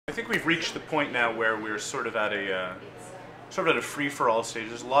I think we've reached the point now where we're sort of at a free-for-all stage.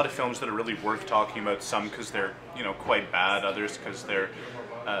 There's a lot of films that are really worth talking about. Some because they're quite bad, others because they're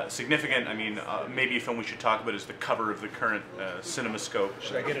significant. I mean, maybe a film we should talk about is the cover of the current CinemaScope.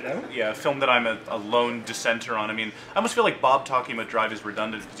 Should I get it out? Yeah, a film that I'm a lone dissenter on. I mean, I almost feel like Bob talking about Drive is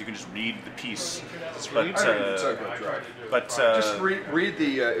redundant because you can just read the piece. But just read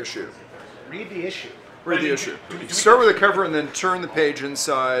the issue. Read the issue. Read the issue. Start with the cover and then turn the page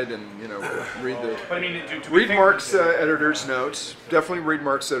inside, and read the. But I mean, read Mark's editor's notes. Definitely read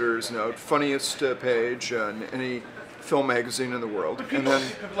Mark's editor's note. Funniest page in any film magazine in the world. People,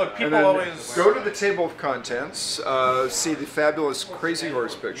 and then always go to the table of contents. See the fabulous Crazy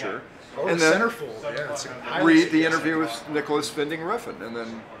Horse picture, Oh, and the then centerfold. Yeah, it's read the interview with Nicholas Winding Refn, and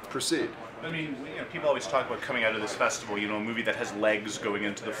then proceed. I mean, people always talk about coming out of this festival. A movie that has legs going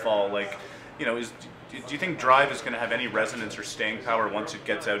into the fall. Like, do you think Drive is going to have any resonance or staying power once it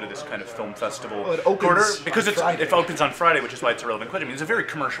gets out of this kind of film festival quarter? Because it opens on Friday, which is why it's a relevant question. I mean, it's a very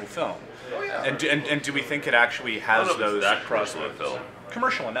commercial film. Oh yeah. And do we think it actually has those that commercial film?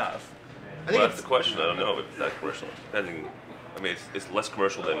 Commercial enough. I think that's the question. I don't know if it's that commercial. Depending. I mean, it's less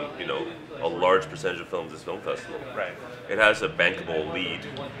commercial than a large percentage of films this film festival. Right. It has a bankable lead,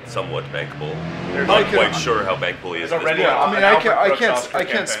 somewhat bankable. I'm not quite sure how bankable he is. Yeah, I mean, I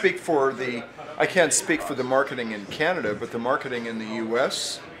can't speak for the marketing in Canada, but the marketing in the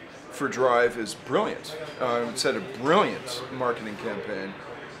U.S. for Drive is brilliant. It's had a brilliant marketing campaign,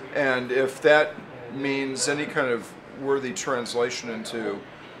 and if that means any kind of worthy translation into,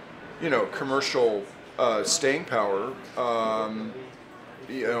 commercial staying power, and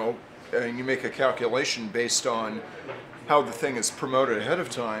you make a calculation based on how the thing is promoted ahead of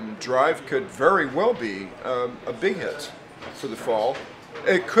time, Drive could very well be a big hit for the fall.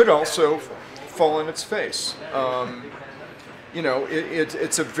 It could also fall on its face.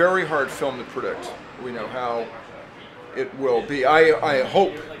 It's a very hard film to predict. We know how it will be. I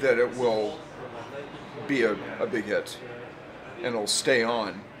hope that it will be a big hit and it'll stay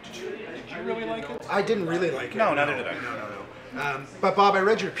on. Did you really like it? I didn't really like it. No, neither did I. No. But Bob, I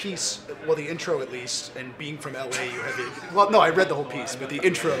read your piece, well, the intro at least, and being from LA, you have the, well, no, I read the whole piece, but the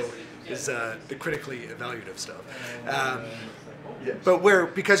intro is the critically evaluative stuff.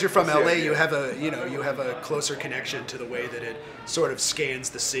 But because you're from LA, you have a closer connection to the way that it sort of scans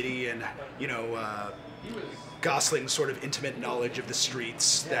the city, and Gosling's sort of intimate knowledge of the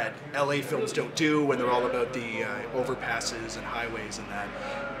streets that LA films don't do when they're all about the overpasses and highways and that,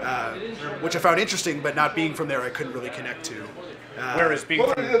 which I found interesting, but not being from there, I couldn't really connect to. Whereas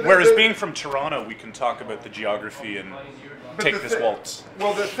being from Toronto, we can talk about the geography and take this waltz.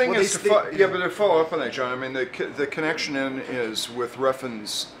 Well, the thing is, but to follow up on that, John, I mean, the connection is with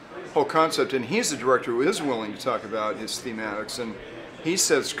Refn's whole concept, and he's a director who is willing to talk about his thematics, and he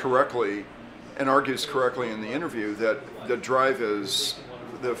says correctly and argues correctly in the interview that the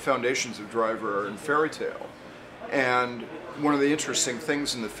foundations of Drive are in fairy tale. And one of the interesting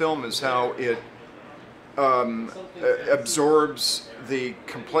things in the film is how it absorbs the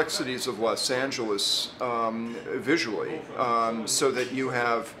complexities of Los Angeles visually, so that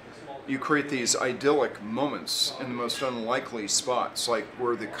you create these idyllic moments in the most unlikely spots, like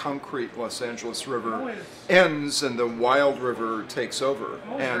where the concrete Los Angeles River ends and the wild river takes over.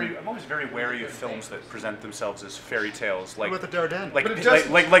 I'm always very wary of films that present themselves as fairy tales, like what about the Dardennes?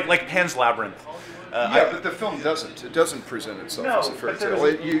 like Pan's Labyrinth. But the film doesn't. It doesn't present itself as a fairy tale.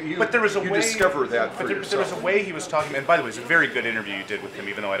 But there was a way. Discover that for yourself. There was a way he was talking. And by the way, it's a very good interview you did with him,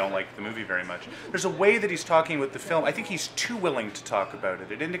 even though I don't like the movie very much. There's a way that he's talking with the film. I think he's too willing to talk about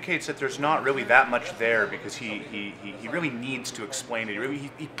it. It indicates that there's not really that much there because he really needs to explain it.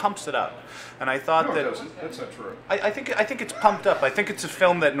 He pumps it up, and I thought that. No, it doesn't. That's not true. I think it's pumped up. I think it's a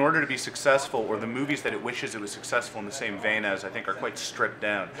film that, in order to be successful, or the movies that it wishes it was successful in the same vein as, I think are quite stripped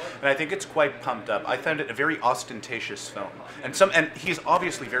down. And I think it's quite pumped up. I found it a very ostentatious film, and he's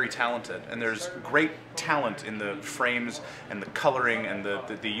obviously very talented, and there's great talent in the frames and the coloring and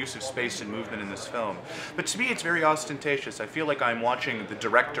the use of space and movement in this film. But to me, it's very ostentatious. I feel like I'm watching the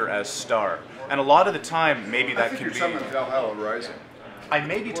director as star, and a lot of the time, maybe that can be. You're talking about Valhalla Rising. I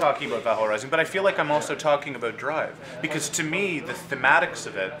may be talking about Valhalla Rising, but I feel like I'm also talking about Drive, because to me, the thematics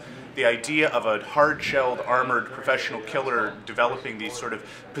of it, the idea of a hard-shelled, armored professional killer developing these sort of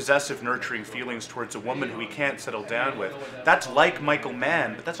possessive, nurturing feelings towards a woman who he can't settle down with, that's like Michael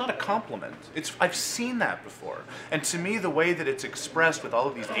Mann, but that's not a compliment. I've seen that before. And to me, the way that it's expressed with all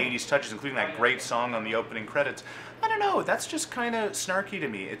of these 80s touches, including that great song on the opening credits, I don't know, that's just kind of snarky to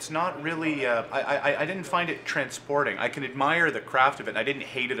me. It's not really, I didn't find it transporting. I can admire the craft of it, and I didn't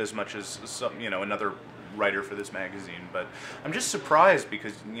hate it as much as some, another writer for this magazine, but I'm just surprised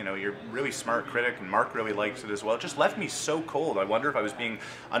because, you know, you're a really smart critic and Mark really likes it as well. It just left me so cold. I wonder if I was being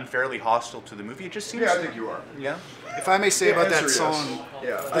unfairly hostile to the movie. It just seems... Yeah, I think you are. Yeah? If I may say about that answer, song,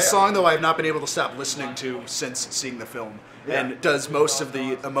 yes. the song, though, I have not been able to stop listening to since seeing the film, and does most of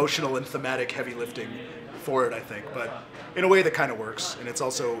the emotional and thematic heavy lifting for it, I think, but in a way that kind of works, and it's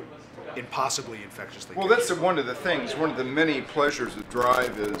also impossibly infectiously Well, that's one of the things, one of the many pleasures of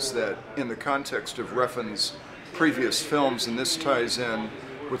Drive is that in the context of Refn's previous films, and this ties in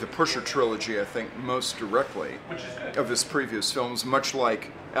with the Pusher trilogy, I think, most directly of his previous films, much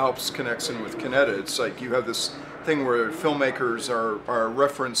like Alps connects in with Canetta. It's like you have this thing where filmmakers are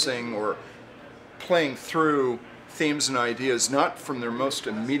referencing or playing through themes and ideas, not from their most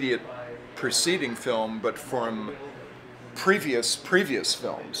immediate preceding film, but from previous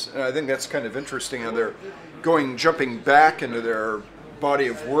films. And I think that's kind of interesting how they're jumping back into their body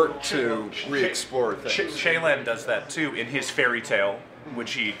of work to re-explore things. Shaylan does that too in his fairy tale,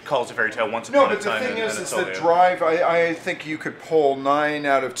 which he calls a fairy tale once upon a time. No, but the thing in is Anatolia. that Drive, I think you could poll 9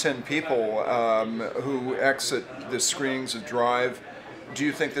 out of 10 people who exit the screenings of Drive. Do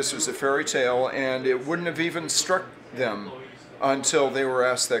you think this was a fairy tale? And it wouldn't have even struck them until they were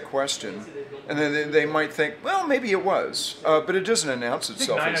asked that question. And then they might think, well, maybe it was. But it doesn't announce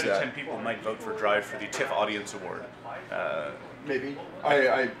itself I think 9 as out of that. 10 people might vote for Drive for the TIFF Audience Award. Maybe.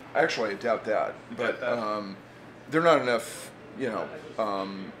 I actually doubt that. But there are not enough, you know,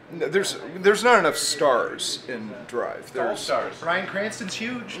 there's not enough stars in Drive. All stars. Bryan Cranston's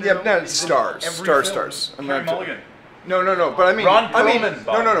huge. Yeah, now. no, He's in stars. every Stars. film. I'm Carey not- Mulligan. No, but I mean, Ron Perlman,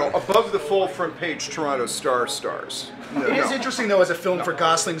 Bob. no. Above the full front page Toronto stars. No, It is no. interesting, though, as a film for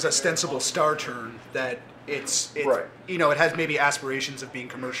Gosling's ostensible star turn, that it's Right. you know, it has maybe aspirations of being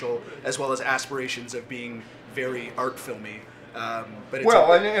commercial as well as aspirations of being very art filmy. But it's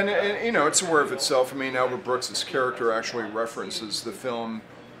Well, and you know, it's aware of itself. I mean, Albert Brooks's character actually references the film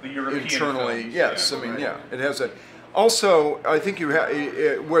The European internally. films, Yes, yeah. I mean, yeah, it has that. Also, I think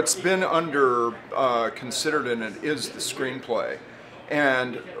what's been under considered in it is the screenplay,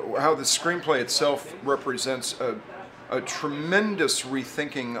 and how the screenplay itself represents a tremendous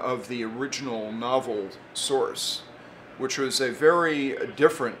rethinking of the original novel source, which was a very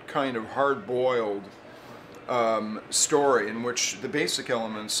different kind of hard-boiled story in which the basic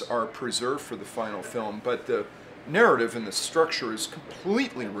elements are preserved for the final film, but the narrative and the structure is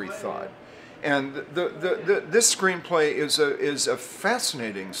completely rethought. And this screenplay is a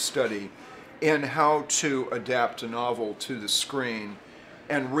fascinating study in how to adapt a novel to the screen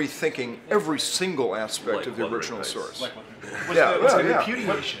and rethinking every single aspect Like of the Wuthering original Heights. source. Was Yeah, the, well, was, yeah.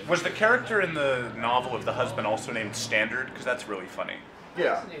 repudiation. was the character in the novel of the husband also named Standard? Because that's really funny.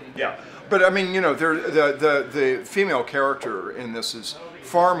 Yeah. Yeah. But I mean, you know, the female character in this is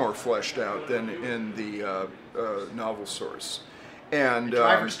far more fleshed out than in the novel source. And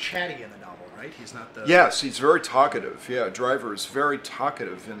Driver's chatty in the novel, right? He's not the... yes, he's very talkative. Yeah, Driver is very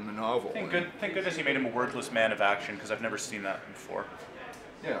talkative in the novel. Thank goodness he made him a wordless man of action, because I've never seen that before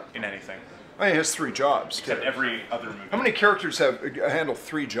Yeah. in anything. I mean, he has 3 jobs. Too. Except every other movie. How many characters handle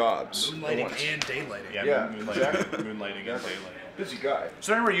 3 jobs at Moonlighting once? and daylighting. Yeah, Yeah, moonlighting, exactly. moonlighting and daylight. Busy guy. Is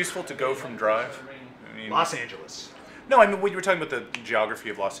there anywhere useful to go from Drive? I mean, Los Angeles. No, I mean, when you were talking about the geography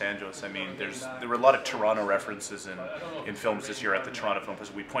of Los Angeles, I mean, there were a lot of Toronto references in films this year at the Toronto Film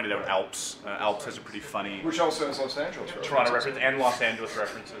Festival. We pointed out Alps. Alps has a pretty funny Which also has Los Angeles references. Toronto reference and Los Angeles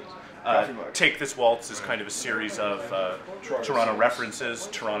references. Coffee mug. Take This Waltz is kind of a series of Toronto references,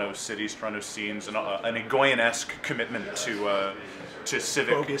 Toronto cities, Toronto scenes, and an Egoyan-esque commitment to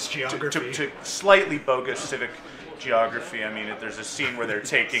civic... Bogus geography. To slightly bogus civic geography. I mean, there's a scene where they're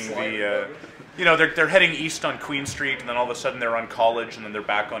taking the... you know, they're heading east on Queen Street, and then all of a sudden they're on College, and then they're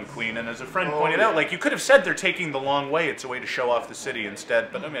back on Queen. And as a friend pointed out, like, you could have said they're taking the long way. It's a way to show off the city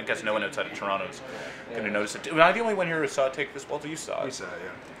instead. But I mean, I guess no one outside of Toronto is going to notice it. Am I the only one here who saw Take This Waltz? You saw it.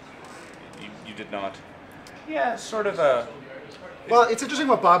 You did not. Yeah, sort of a... Well, it's interesting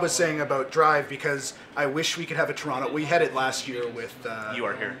what Bob was saying about Drive, because I wish we could have a Toronto. We had it last year with You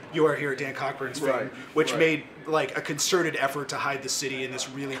Are Here. You Are Here, Dan Cockburn's film, Right, which right. made like a concerted effort to hide the city in this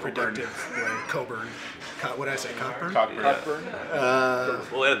really productive way. Coburn. What did I say? Cockburn? Cockburn.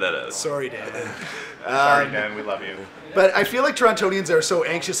 We'll edit that out. Sorry, Dan. Sorry, Dan, we love you. But I feel like Torontonians are so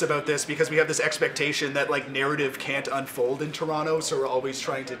anxious about this because we have this expectation that like narrative can't unfold in Toronto, so we're always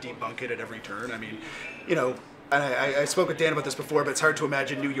trying to debunk it at every turn. I mean, you know, and I spoke with Dan about this before, but it's hard to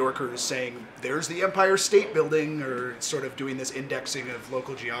imagine New Yorkers saying, there's the Empire State Building, or sort of doing this indexing of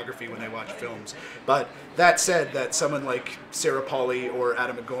local geography when they watch films. But that said, that someone like Sarah Polley or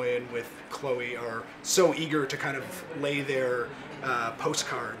Adam Egoyan with Chloe are so eager to kind of lay their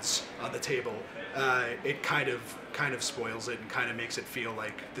postcards on the table it kind of spoils it and kind of makes it feel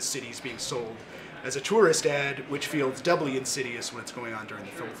like the city's being sold as a tourist ad, which feels doubly insidious when it's going on during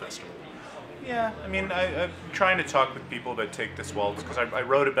the film festival. Yeah, I mean, I'm trying to talk with people about Take This Waltz, because I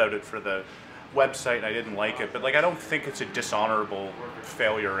wrote about it for the website and I didn't like it, but like I don't think it's a dishonorable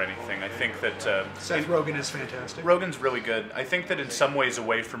failure or anything. I think that Seth Rogen is fantastic. Rogen's really good. I think that in some ways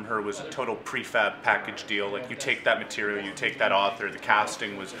Away From Her was a total prefab package deal. Like you take that material, you take that author, the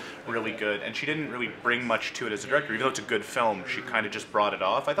casting was really good, and she didn't really bring much to it as a director. Even though it's a good film, she kind of just brought it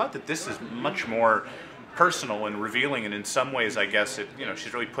off. I thought that this is much more personal and revealing, and in some ways I guess it, you know,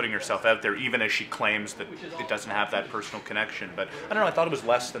 she's really putting herself out there, even as she claims that it doesn't have that personal connection. But I don't know, I thought it was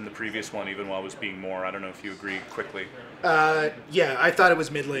less than the previous one, even while it was being more. I don't know if you agree quickly. Yeah, I thought it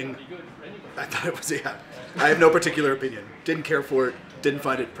was middling. I thought it was, yeah. I have no particular opinion. Didn't care for it, didn't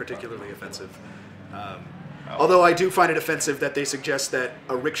find it particularly offensive. Although I do find it offensive that they suggest that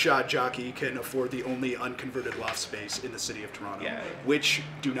a rickshaw jockey can afford the only unconverted loft space in the city of Toronto, which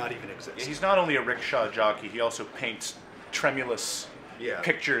do not even exist. Yeah, he's not only a rickshaw jockey, he also paints tremulous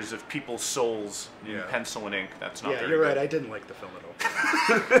pictures of people's souls in pencil and ink. That's not very you're good. right, I didn't like the film at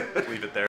all. Leave it there.